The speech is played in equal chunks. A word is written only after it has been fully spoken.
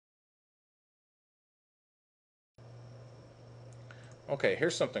Okay,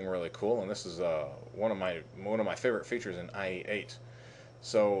 here's something really cool, and this is one of my favorite features in IE8.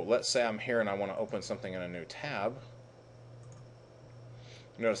 So let's say I'm here and I want to open something in a new tab.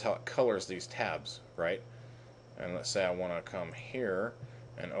 Notice how it colors these tabs, right? And let's say I want to come here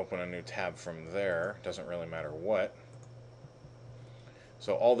and open a new tab from there. Doesn't really matter what.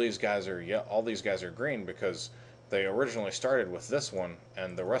 So all these guys are green because they originally started with this one,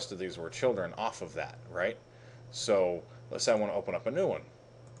 and the rest of these were children off of that, right? So let's say I want to open up a new one.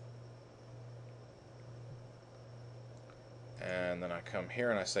 And then I come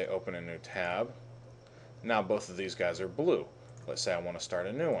here and I say open a new tab. Now both of these guys are blue. Let's say I want to start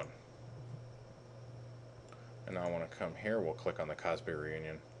a new one. And now I want to come here, we'll click on the Cosby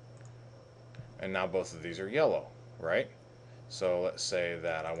reunion. And now both of these are yellow, right? So let's say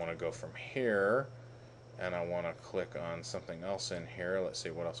that I want to go from here and I want to click on something else in here. Let's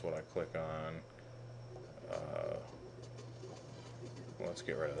see, what else would I click on? Let's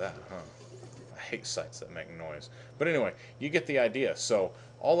get rid of that, huh? I hate sites that make noise. But anyway, you get the idea. So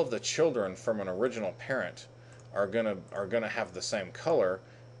all of the children from an original parent are gonna have the same color,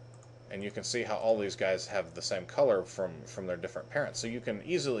 and you can see how all these guys have the same color from their different parents. So you can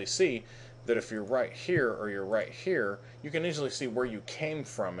easily see that if you're right here or you're right here, you can easily see where you came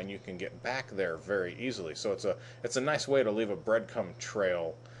from, and you can get back there very easily. So it's a nice way to leave a breadcrumb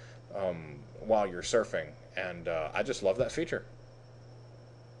trail while you're surfing, and I just love that feature.